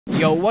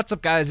Yo, what's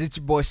up guys? It's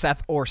your boy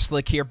Seth or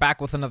Slick here,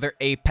 back with another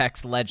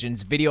Apex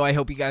Legends video. I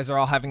hope you guys are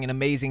all having an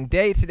amazing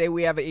day. Today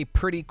we have a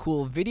pretty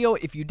cool video.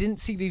 If you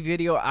didn't see the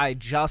video I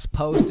just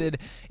posted,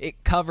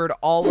 it covered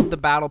all of the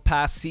Battle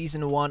Pass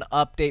Season 1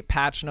 update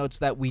patch notes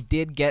that we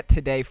did get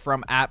today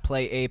from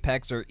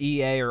 @PlayApex or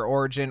EA or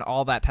Origin,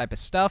 all that type of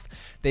stuff.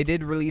 They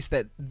did release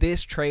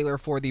this trailer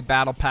for the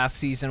Battle Pass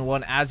Season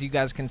 1. As you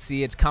guys can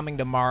see, it's coming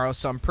tomorrow,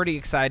 so I'm pretty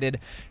excited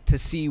to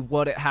see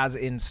what it has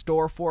in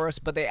store for us.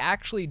 But they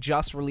actually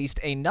just released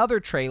another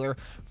trailer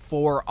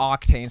for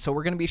Octane, so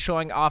we're going to be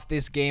showing off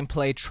this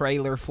gameplay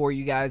trailer for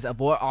you guys of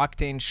what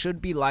Octane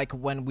should be like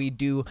when we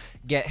do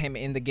get him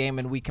in the game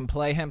and we can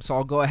play him. So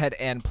I'll go ahead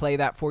and play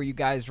that for you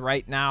guys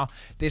right now.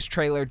 This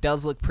trailer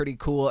does look pretty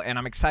cool, and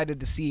I'm excited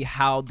to see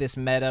how this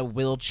meta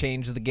will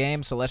change the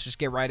game. So let's just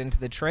get right into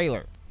the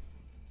trailer.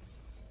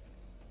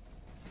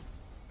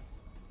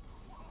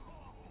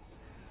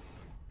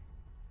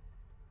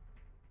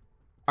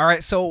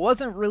 Alright, so it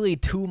wasn't really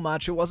too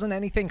much, it wasn't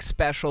anything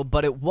special,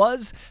 but it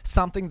was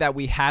something that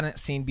we hadn't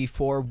seen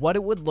before, what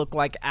it would look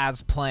like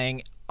as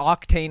playing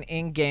Octane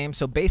in-game.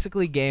 So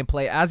basically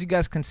gameplay, as you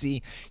guys can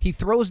see, he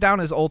throws down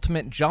his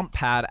ultimate jump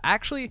pad.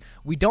 Actually,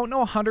 we don't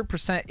know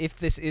 100% if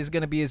this is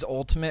going to be his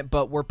ultimate,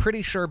 but we're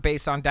pretty sure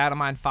based on data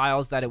mine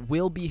files that it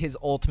will be his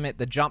ultimate,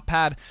 the jump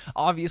pad.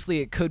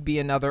 Obviously, it could be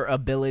another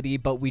ability,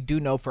 but we do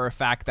know for a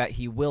fact that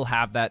he will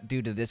have that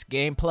due to this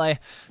gameplay.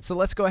 So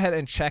let's go ahead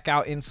and check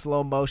out in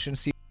slow motion,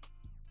 see.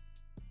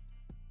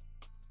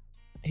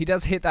 He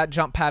does hit that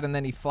jump pad and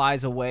then he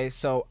flies away,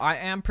 so I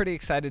am pretty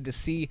excited to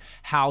see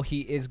how he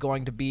is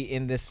going to be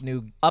in this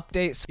new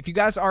update. So if you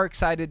guys are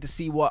excited to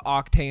see what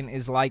Octane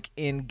is like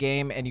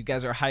in-game and you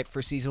guys are hyped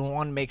for Season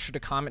 1, make sure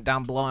to comment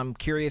down below. I'm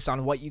curious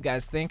on what you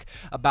guys think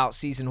about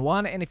Season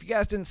 1, and if you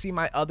guys didn't see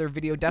my other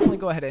video, definitely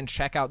go ahead and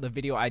check out the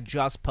video I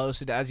just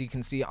posted. As you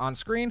can see on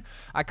screen,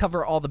 I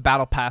cover all the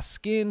Battle Pass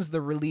skins,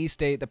 the release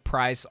date, the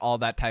price, all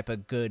that type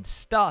of good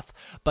stuff.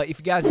 But if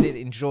you guys did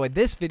enjoy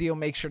this video,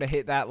 make sure to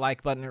hit that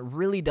like button. It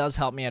really does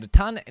help me out a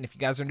ton. And if you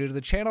guys are new to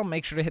the channel,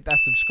 make sure to hit that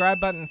subscribe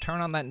button and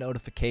turn on that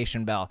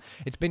notification bell.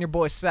 It's been your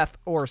boy Seth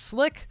or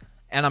Slick,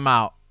 and I'm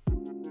out.